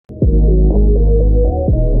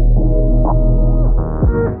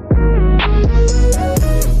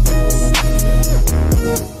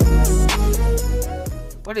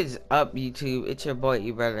up, YouTube? It's your boy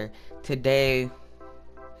E-Brother. Today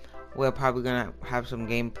we're probably gonna have some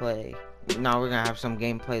gameplay. No, we're gonna have some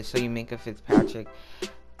gameplay. So you make a Fitzpatrick,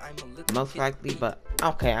 most likely, but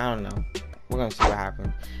okay, I don't know. We're gonna see what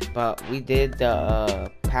happens. But we did the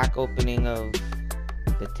pack opening of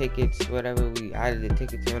the tickets, whatever. We added the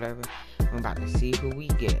tickets or whatever. I'm about to see who we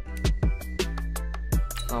get.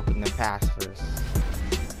 Open the pass first.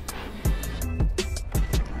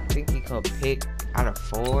 I think you could pick out of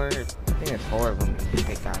 4. I think there's 4 of them you can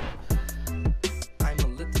pick out of. I'm a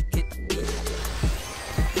little kid.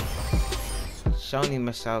 Shoni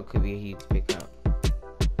Michelle could be a huge pickup.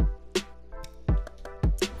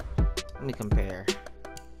 Let me compare.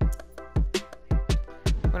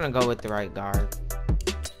 I'm gonna go with the right guard.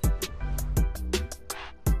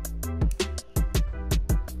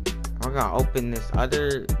 We're gonna open this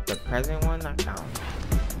the present one. I count.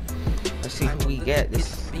 Let's see who we get. This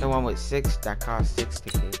is the one with 6 that costs 6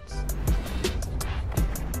 tickets.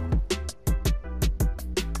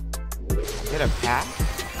 Is it a pack?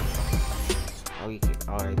 Oh, you can.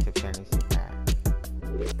 Oh, it's a fantasy pack.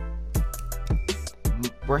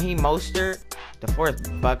 Raheem Mostert, the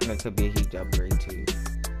 4th Buckner could be a huge upgrade too.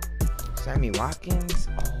 Sammy Watkins.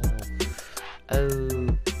 Oh.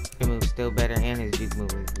 His move still better, and his juke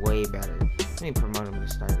move is way better. Let me promote him to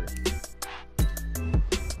starter.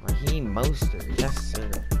 Raheem Mostert, yes sir.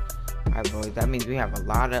 Alright boys, that means we have a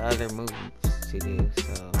lot of other moves to do,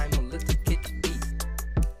 so I'm a little kid beat.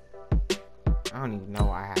 I don't even know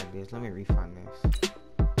why I had this. Let me refund this.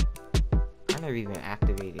 I never even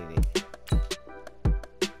activated it.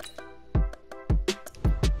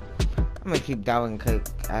 I'm gonna keep Dalvin Cook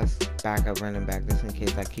as backup running back just in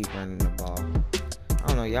case I keep running the ball. I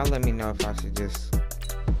don't know, y'all let me know if I should just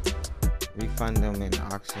refund them and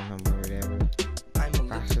auction them or whatever.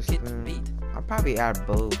 I'll probably add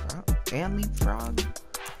both. And leapfrog.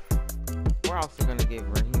 We're also gonna give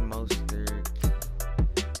Raheem Mostert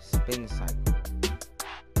spin cycle.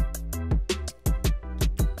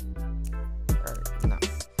 Or no,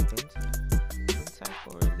 spin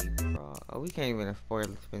cycle or leapfrog. Oh, we can't even afford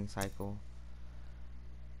a spin cycle.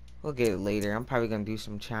 We'll get it later. I'm probably gonna do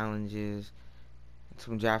some challenges,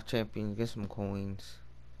 some draft champions, get some coins.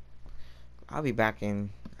 I'll be back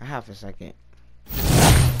in a half a second.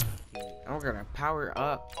 And we're gonna power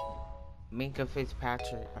up Minkah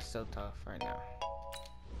Fitzpatrick. Are still tough right now.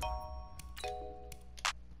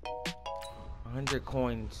 100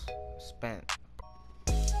 coins spent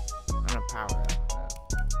on a power up.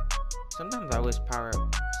 Sometimes I wish power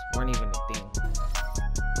ups weren't even a thing.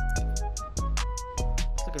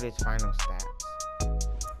 Let's look at his final stats.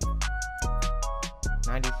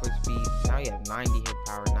 94 speed. Now he has 90 hit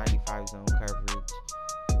power, 95 zone coverage,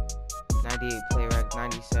 98 play rec,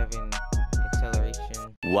 97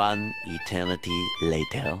 acceleration. 1 eternity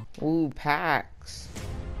later. Ooh, packs.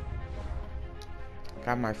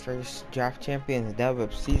 Got my first draft champions dub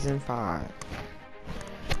of season 5.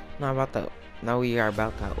 Now we are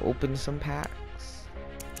about to open some packs.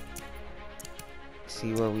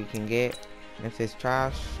 See what we can get. If it's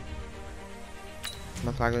trash,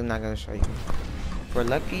 most likely not gonna show you. If we're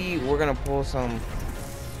lucky, we're gonna pull some.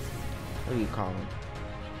 What do you call them?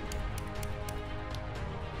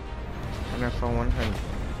 100 for 100.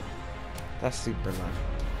 That's super lucky.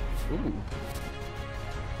 Ooh.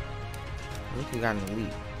 What if we got an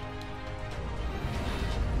elite?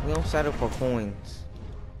 We don't settle for coins.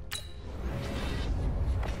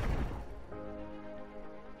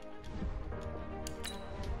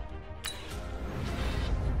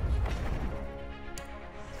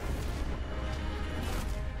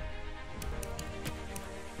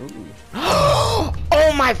 Ooh.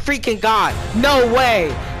 Oh my freaking god! No way!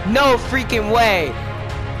 No freaking way!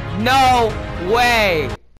 No way!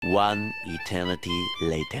 1 eternity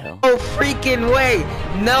later. No freaking way!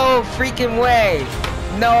 No freaking way!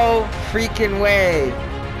 No freaking way!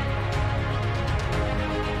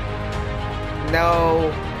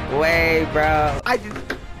 No way, bro!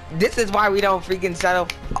 This is why we don't freaking settle.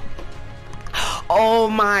 Oh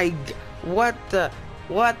my! What the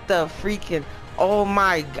freaking? Oh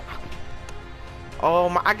my god. Oh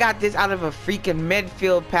my, I got this out of a freaking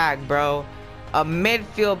midfield pack, bro. A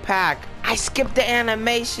midfield pack. I skipped the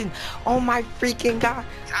animation. Oh my freaking god.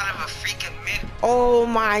 It's out of a freaking mid. Oh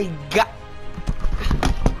my god.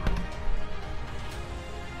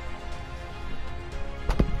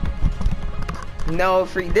 No,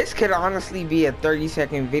 this could honestly be a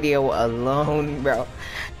 30-second video alone, bro.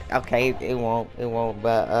 Okay, it won't,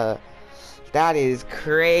 but that is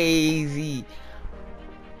crazy.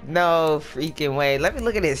 No freaking way. Let me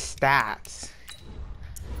look at his stats.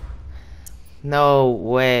 No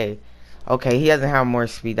way. Okay, he doesn't have more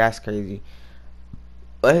speed. That's crazy.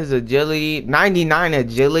 But his agility, 99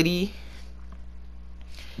 agility.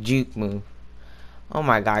 Juke move. Oh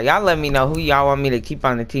my god, y'all let me know who y'all want me to keep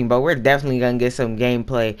on the team, but we're definitely gonna get some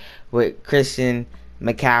gameplay with Christian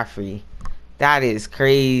McCaffrey. That is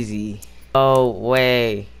crazy. No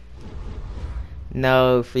way.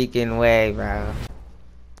 No freaking way, bro.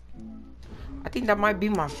 I think that might be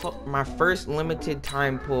my first limited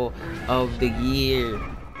time pull of the year.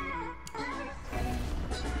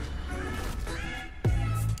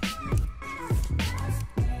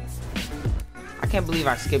 I can't believe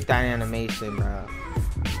I skipped that animation, bro.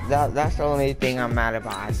 That's the only thing I'm mad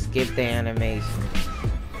about. I skipped the animation.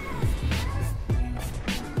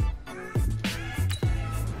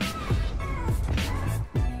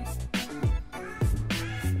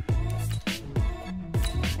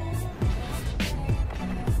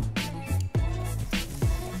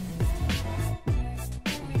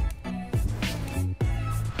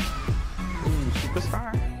 Ooh,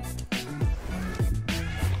 superstar.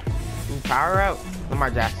 Ooh, power up. Lamar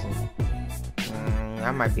Jackson. I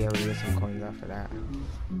might be able to get some coins off of that.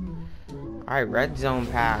 Alright, red zone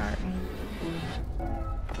pad.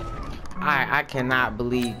 I cannot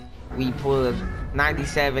believe we pulled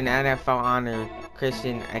 97 NFL honor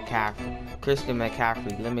Christian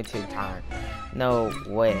McCaffrey limited time. No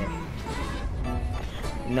way.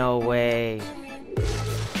 No way.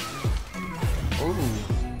 Ooh,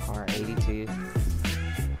 R82.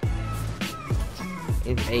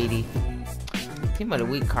 It's 80. Team of the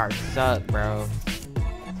week cards suck, bro.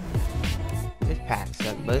 This pack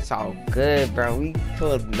suck, but it's all good, bro. We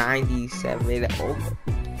pulled 97 over.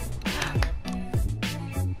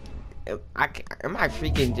 Am I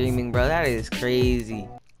freaking dreaming, bro? That is crazy.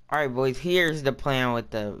 Alright, boys, here's the plan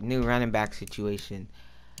with the new running back situation.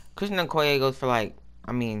 Christian McCaffrey goes for like,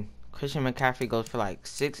 Christian McCaffrey goes for like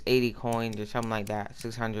 680 coins or something like that.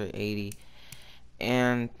 680.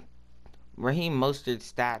 And Raheem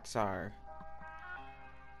Mostert's stats are,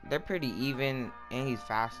 they're pretty even, and he's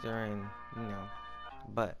faster, and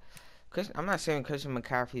but I'm not saying Christian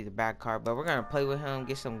McCaffrey's a bad card, but we're gonna play with him,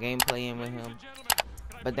 get some gameplay in with him,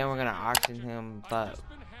 but then we're gonna auction him, but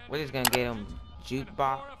we're just gonna get him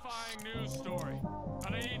jukebox.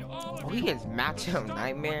 Oh, he gets matchup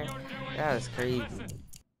nightmare. That is crazy.